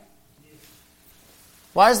 Right?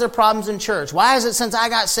 Why is there problems in church? Why is it since I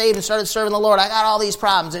got saved and started serving the Lord, I got all these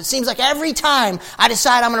problems? It seems like every time I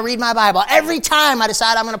decide I'm going to read my Bible, every time I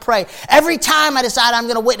decide I'm going to pray, every time I decide I'm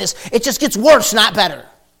going to witness, it just gets worse, not better.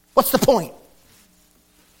 What's the point?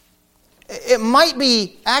 It might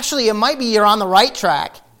be you're on the right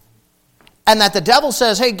track, And that the devil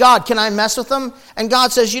says, hey, God, can I mess with him? And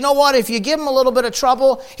God says, you know what? If you give him a little bit of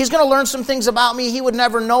trouble, he's going to learn some things about me he would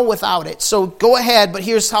never know without it. So go ahead, but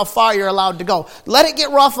here's how far you're allowed to go. Let it get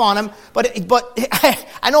rough on him, but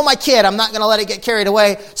I know my kid. I'm not going to let it get carried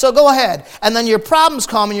away. So go ahead. And then your problems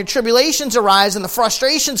come and your tribulations arise and the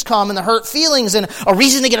frustrations come and the hurt feelings and a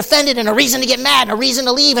reason to get offended and a reason to get mad and a reason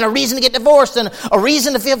to leave and a reason to get divorced and a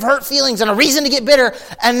reason to feel hurt feelings and a reason to get bitter.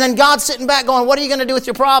 And then God's sitting back going, what are you going to do with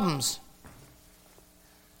your problems?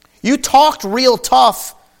 You talked real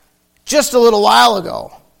tough just a little while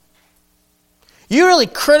ago. You really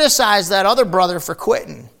criticized that other brother for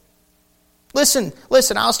quitting. Listen,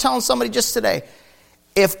 I was telling somebody just today,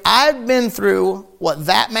 if I'd been through what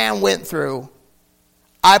that man went through,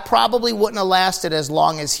 I probably wouldn't have lasted as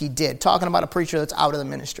long as he did. Talking about a preacher that's out of the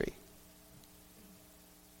ministry.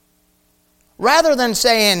 Rather than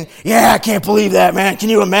saying, yeah, I can't believe that, man. Can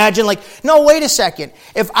you imagine? Like, no, wait a second.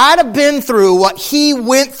 If I'd have been through what he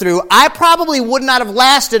went through, I probably would not have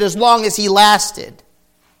lasted as long as he lasted.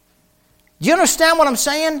 Do you understand what I'm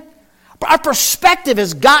saying? Our perspective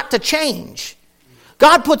has got to change.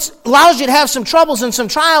 God allows you to have some troubles and some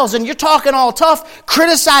trials, and you're talking all tough,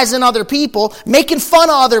 criticizing other people, making fun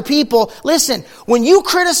of other people. Listen, when you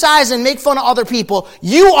criticize and make fun of other people,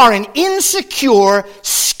 you are an insecure,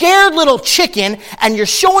 scared little chicken, and you're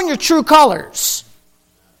showing your true colors.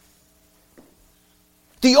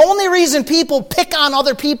 The only reason people pick on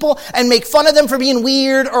other people and make fun of them for being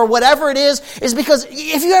weird or whatever it is because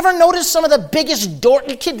if you ever notice some of the biggest your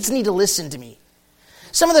kids need to listen to me.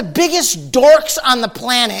 Some of the biggest dorks on the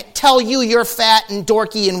planet tell you you're fat and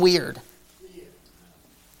dorky and weird.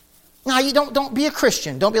 Now, you don't be a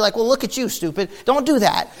Christian. Don't be like, well, look at you, stupid. Don't do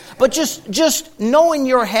that. But just know in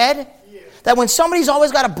your head that when somebody's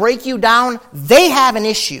always got to break you down, they have an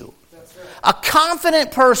issue. A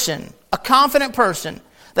confident person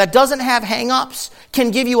that doesn't have hang-ups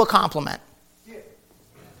can give you a compliment.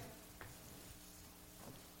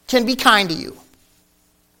 Can be kind to you.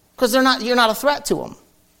 Because you're not a threat to them.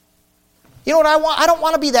 You know what I want? I don't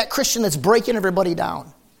want to be that Christian that's breaking everybody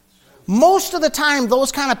down. Most of the time,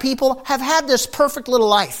 those kind of people have had this perfect little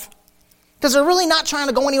life. Because they're really not trying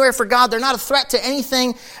to go anywhere for God. They're not a threat to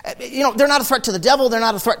anything. They're not a threat to the devil. They're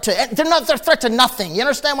not a threat to nothing. You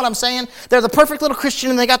understand what I'm saying? They're the perfect little Christian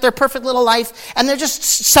and they got their perfect little life. And they're just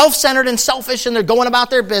self-centered and selfish and they're going about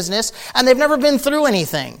their business. And they've never been through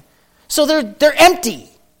anything. So they're empty.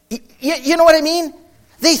 You know what I mean?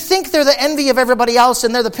 They think they're the envy of everybody else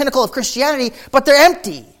and they're the pinnacle of Christianity, but they're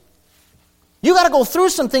empty. You got to go through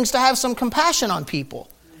some things to have some compassion on people.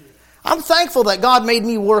 I'm thankful that God made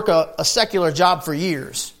me work a secular job for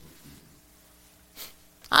years.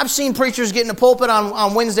 I've seen preachers get in the pulpit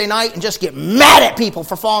on Wednesday night and just get mad at people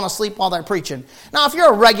for falling asleep while they're preaching. Now, if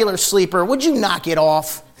you're a regular sleeper, would you knock it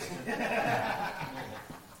off?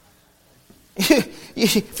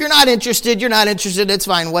 If you're not interested, you're not interested. It's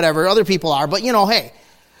fine, whatever. Other people are. But, hey.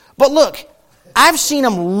 But look, I've seen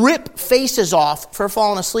them rip faces off for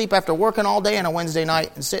falling asleep after working all day on a Wednesday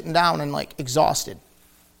night and sitting down and exhausted.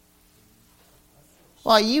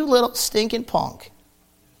 Well, you little stinking punk.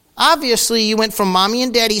 Obviously, you went from mommy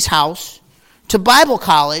and daddy's house to Bible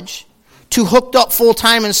college to hooked up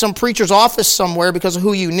full-time in some preacher's office somewhere because of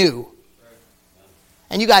who you knew.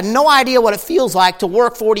 And you got no idea what it feels like to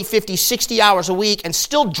work 40, 50, 60 hours a week and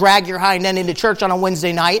still drag your hind end into church on a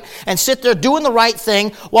Wednesday night and sit there doing the right thing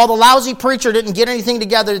while the lousy preacher didn't get anything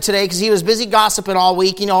together today because he was busy gossiping all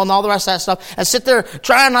week, and all the rest of that stuff, and sit there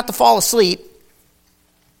trying not to fall asleep.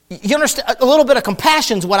 You understand? A little bit of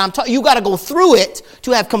compassion is what I'm talking. You got to go through it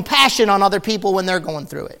to have compassion on other people when they're going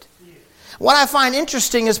through it. What I find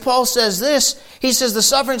interesting is Paul says this. He says, the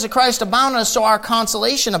sufferings of Christ abound us, so our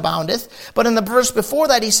consolation aboundeth. But in the verse before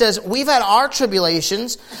that, he says, we've had our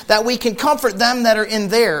tribulations, that we can comfort them that are in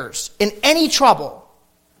theirs, in any trouble.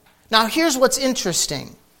 Now, here's what's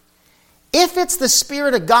interesting. If it's the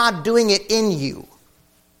Spirit of God doing it in you,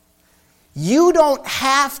 you don't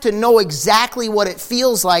have to know exactly what it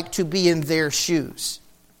feels like to be in their shoes.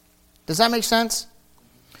 Does that make sense?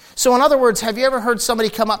 So in other words, have you ever heard somebody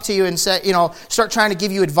come up to you and say, start trying to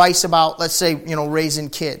give you advice about, let's say, raising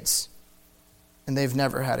kids, and they've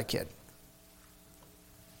never had a kid?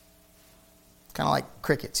 Kind of like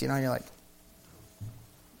crickets, you're like,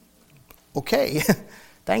 okay,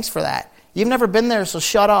 thanks for that. You've never been there, so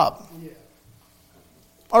shut up. Yeah.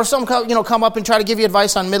 Or some, come up and try to give you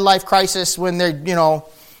advice on midlife crisis when they're,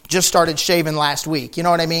 just started shaving last week. You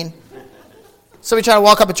know what I mean? Somebody try to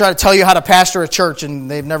walk up and try to tell you how to pastor a church, and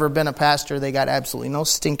they've never been a pastor. They got absolutely no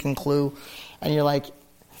stinking clue. And you're like,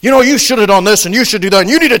 you should have done this, and you should do that, and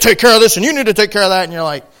you need to take care of this, and you need to take care of that. And you're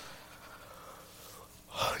like,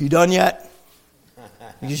 you done yet?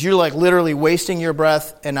 Because you're like literally wasting your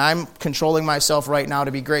breath, and I'm controlling myself right now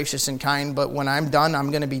to be gracious and kind, but when I'm done,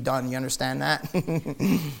 I'm going to be done. You understand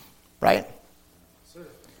that? Right?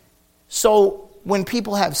 So when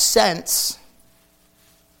people have sense,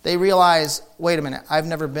 they realize, wait a minute, I've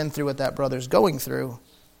never been through what that brother's going through,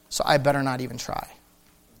 so I better not even try.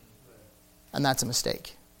 And that's a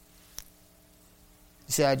mistake.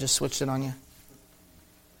 You see, I just switched it on you?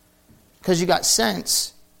 Because you got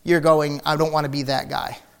sense, you're going, I don't want to be that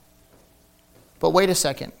guy. But wait a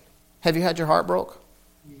second. Have you had your heart broke?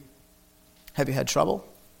 Have you had trouble?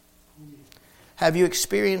 Have you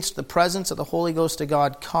experienced the presence of the Holy Ghost of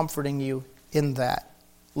God comforting you in that?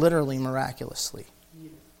 Literally, miraculously.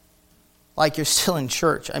 Like you're still in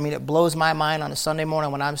church. I mean, it blows my mind on a Sunday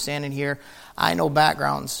morning when I'm standing here. I know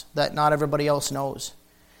backgrounds that not everybody else knows.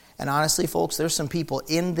 And honestly, folks, there's some people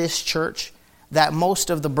in this church that most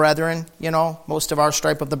of the brethren, most of our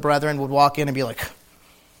stripe of the brethren would walk in and be like,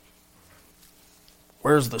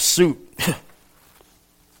 where's the suit?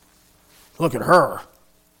 Look at her.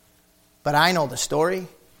 But I know the story.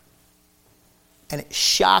 And it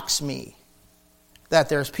shocks me that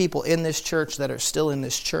there's people in this church that are still in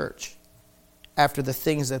this church after the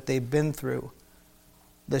things that they've been through.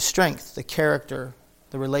 The strength, the character,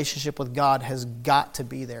 the relationship with God has got to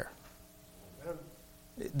be there.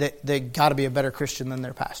 They got to be a better Christian than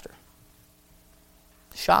their pastor.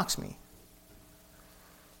 Shocks me.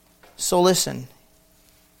 So listen,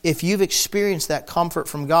 if you've experienced that comfort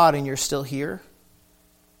from God and you're still here,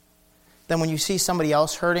 then when you see somebody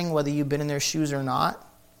else hurting, whether you've been in their shoes or not,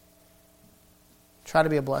 try to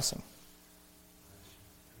be a blessing.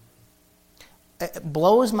 It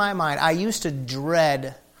blows my mind. I used to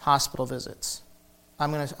dread hospital visits.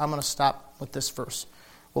 I'm gonna stop with this verse.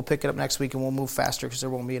 We'll pick it up next week and we'll move faster because there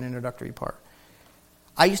won't be an introductory part.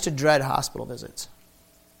 I used to dread hospital visits.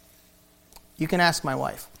 You can ask my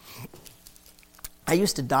wife. I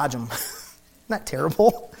used to dodge them. Isn't that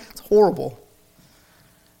terrible? It's horrible.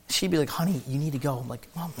 She'd be like, honey, you need to go. I'm like,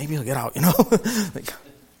 well, maybe I'll get out, like,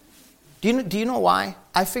 do you know why?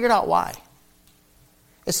 I figured out why.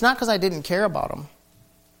 It's not because I didn't care about them.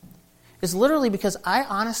 It's literally because I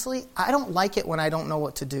don't like it when I don't know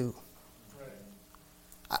what to do.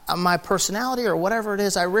 My personality or whatever it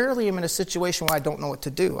is, I rarely am in a situation where I don't know what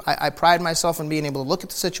to do. I pride myself in being able to look at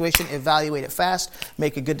the situation, evaluate it fast,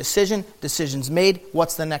 make a good decision. Decision's made.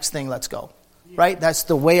 What's the next thing? Let's go. Right? That's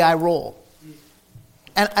the way I roll.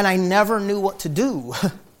 And I never knew what to do.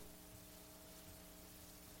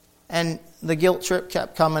 And the guilt trip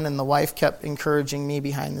kept coming and the wife kept encouraging me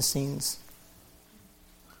behind the scenes.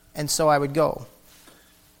 And so I would go.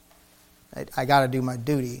 I got to do my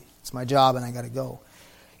duty. It's my job and I got to go.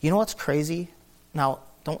 You know what's crazy? Now,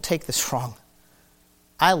 don't take this wrong.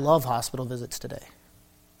 I love hospital visits today.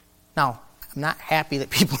 Now, I'm not happy that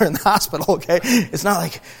people are in the hospital, okay? It's not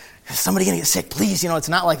like, is somebody going to get sick, please? It's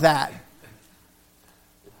not like that.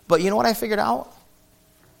 But you know what I figured out?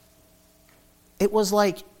 It was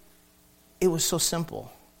so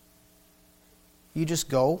simple. You just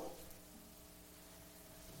go.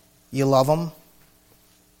 You love them.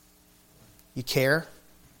 You care.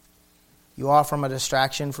 You offer them a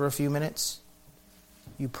distraction for a few minutes.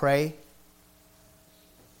 You pray.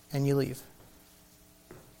 And you leave.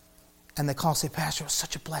 And they call and say, Pastor, it was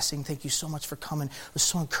such a blessing. Thank you so much for coming. It was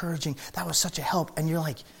so encouraging. That was such a help. And you're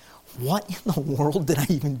like, what in the world did I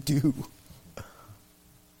even do?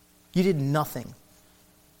 You did nothing.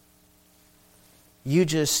 You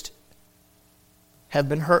just have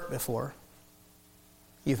been hurt before.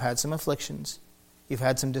 You've had some afflictions. You've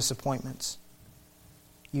had some disappointments.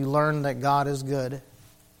 You learn that God is good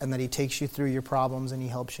and that He takes you through your problems and He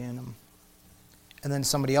helps you in them. And then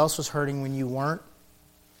somebody else was hurting when you weren't,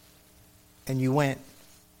 and you went.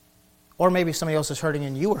 Or maybe somebody else was hurting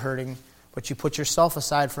and you were hurting, but you put yourself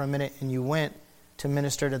aside for a minute and you went to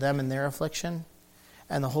minister to them in their affliction.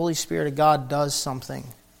 And the Holy Spirit of God does something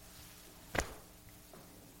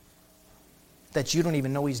that you don't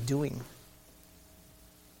even know He's doing.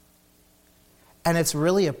 And it's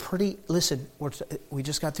really listen, we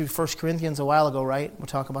just got through 1 Corinthians a while ago, right? We're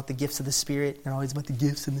talking about the gifts of the Spirit. You're always about the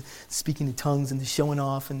gifts and the speaking in tongues and the showing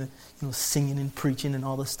off and the singing and preaching and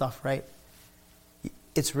all this stuff, right?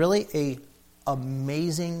 It's really a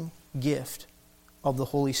amazing gift of the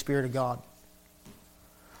Holy Spirit of God.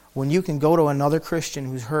 When you can go to another Christian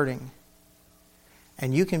who's hurting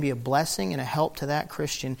and you can be a blessing and a help to that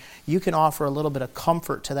Christian, you can offer a little bit of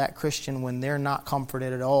comfort to that Christian when they're not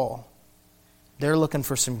comforted at all. They're looking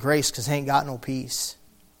for some grace because they ain't got no peace.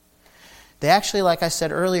 They actually, like I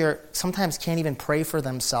said earlier, sometimes can't even pray for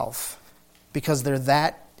themselves because they're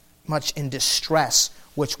that much in distress,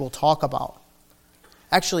 which we'll talk about.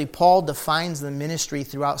 Actually, Paul defines the ministry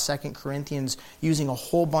throughout 2 Corinthians using a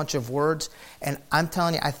whole bunch of words. And I'm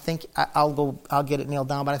telling you, I think I'll get it nailed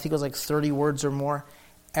down, but I think it was like 30 words or more.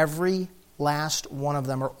 Every last one of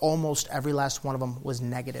them, or almost every last one of them, was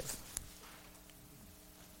negative.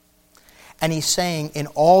 And he's saying, in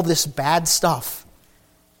all this bad stuff,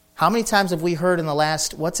 how many times have we heard in the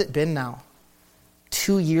last, what's it been now?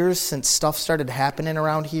 2 years since stuff started happening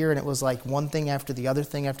around here, and it was like one thing after the other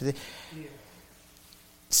thing after the... Yeah.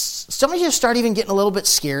 Some of you start even getting a little bit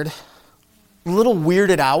scared, a little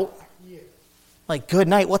weirded out. Yeah. Like, good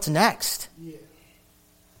night, what's next? Yeah.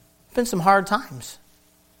 It's been some hard times.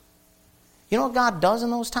 You know what God does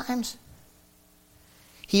in those times?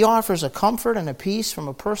 He offers a comfort and a peace from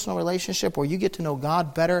a personal relationship where you get to know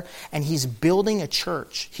God better, and He's building a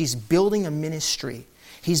church. He's building a ministry.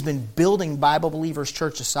 He's been building Bible Believers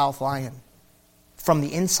Church of South Lyon from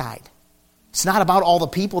the inside. It's not about all the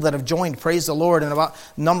people that have joined, praise the Lord, and about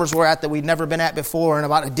numbers we're at that we've never been at before, and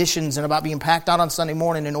about additions, and about being packed out on Sunday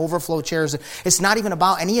morning and overflow chairs. It's not even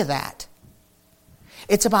about any of that.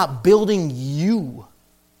 It's about building you.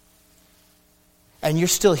 And you're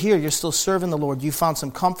still here. You're still serving the Lord. You found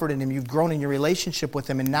some comfort in Him. You've grown in your relationship with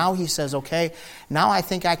Him. And now He says, okay, now I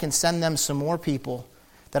think I can send them some more people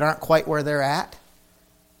that aren't quite where they're at,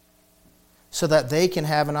 so that they can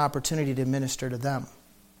have an opportunity to minister to them.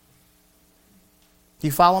 Do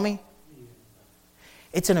you follow me?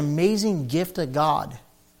 It's an amazing gift of God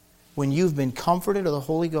when you've been comforted of the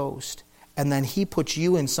Holy Ghost, and then He puts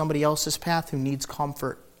you in somebody else's path who needs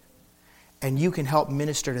comfort, and you can help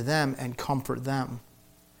minister to them and comfort them.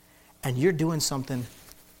 And you're doing something,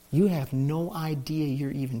 you have no idea you're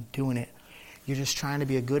even doing it. You're just trying to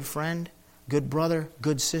be a good friend, good brother,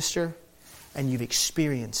 good sister, and you've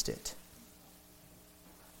experienced it.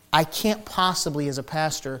 I can't possibly, as a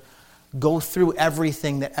pastor, go through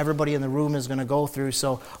everything that everybody in the room is going to go through.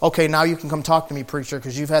 So, okay, now you can come talk to me, preacher,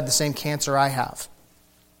 because you've had the same cancer I have.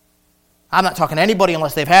 I'm not talking to anybody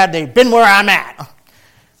unless they've been where I'm at.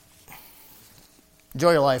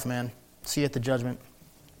 Enjoy your life, man. See you at the judgment.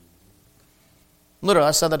 Literally,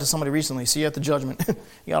 I said that to somebody recently. See you at the judgment. You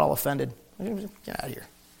got all offended. Get out of here.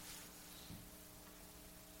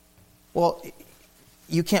 Well,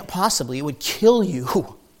 you can't possibly. It would kill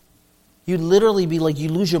you. You'd literally be like, you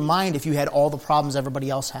lose your mind if you had all the problems everybody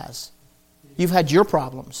else has. You've had your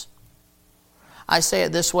problems. I say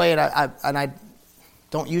it this way, and I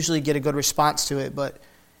don't usually get a good response to it, but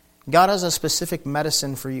God has a specific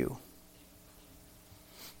medicine for you.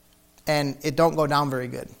 And it don't go down very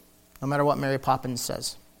good, no matter what Mary Poppins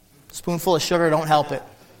says. A spoonful of sugar don't help it.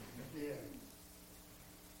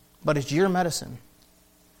 But it's your medicine.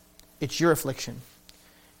 It's your affliction.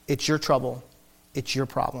 It's your trouble. It's your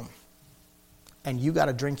problem. And you got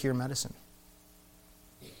to drink your medicine.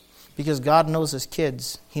 Because God knows His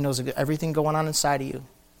kids. He knows everything going on inside of you.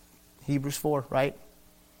 Hebrews 4, right?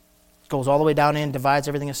 Goes all the way down in, divides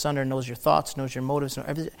everything asunder, knows your thoughts, knows your motives, knows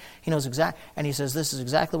everything. He knows exactly. And He says, this is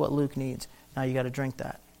exactly what Luke needs. Now you got to drink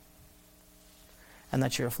that. And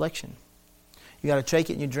that's your affliction. You got to take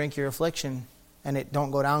it and you drink your affliction, and it don't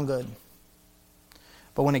go down good.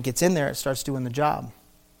 But when it gets in there, it starts doing the job.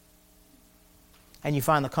 And you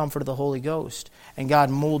find the comfort of the Holy Ghost. And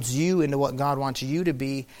God molds you into what God wants you to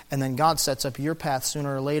be. And then God sets up your path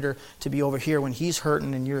sooner or later to be over here when He's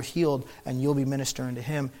hurting and you're healed. And you'll be ministering to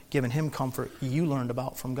Him, giving Him comfort you learned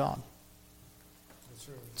about from God.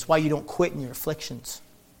 That's why you don't quit in your afflictions.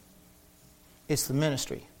 It's the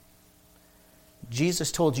ministry.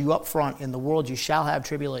 Jesus told you up front, in the world you shall have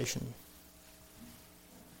tribulation.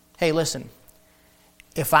 Hey, listen.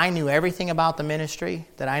 If I knew everything about the ministry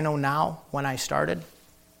that I know now when I started,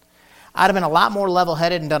 I'd have been a lot more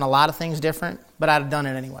level-headed and done a lot of things different, but I'd have done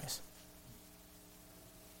it anyways.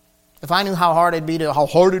 If I knew how hard it'd be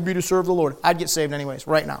to serve the Lord, I'd get saved anyways,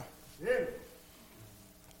 right now. Yeah.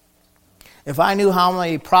 If I knew how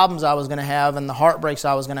many problems I was going to have and the heartbreaks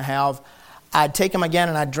I was going to have, I'd take them again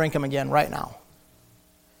and I'd drink them again right now.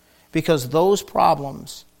 Because those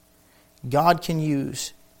problems, God can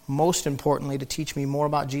use, most importantly, to teach me more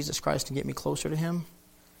about Jesus Christ and get me closer to Him.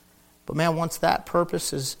 But man, once that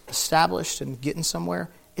purpose is established and getting somewhere,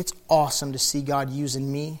 it's awesome to see God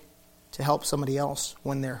using me to help somebody else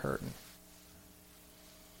when they're hurting.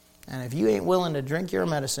 And if you ain't willing to drink your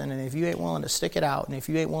medicine, and if you ain't willing to stick it out, and if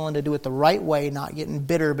you ain't willing to do it the right way, not getting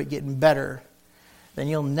bitter but getting better, then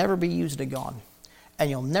you'll never be used of God. And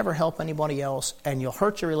you'll never help anybody else, and you'll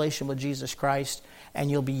hurt your relation with Jesus Christ, and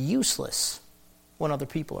you'll be useless when other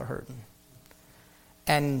people are hurting.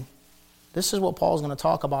 And this is what Paul's going to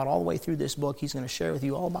talk about all the way through this book. He's going to share with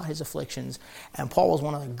you all about his afflictions. And Paul was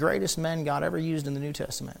one of the greatest men God ever used in the New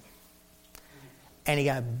Testament. and he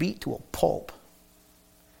got beat to a pulp,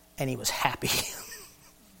 and he was happy.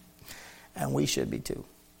 And we should be too.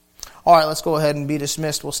 All right, let's go ahead and be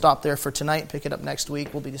dismissed. We'll stop there for tonight, pick it up next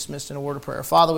week. We'll be dismissed in a word of prayer. Father,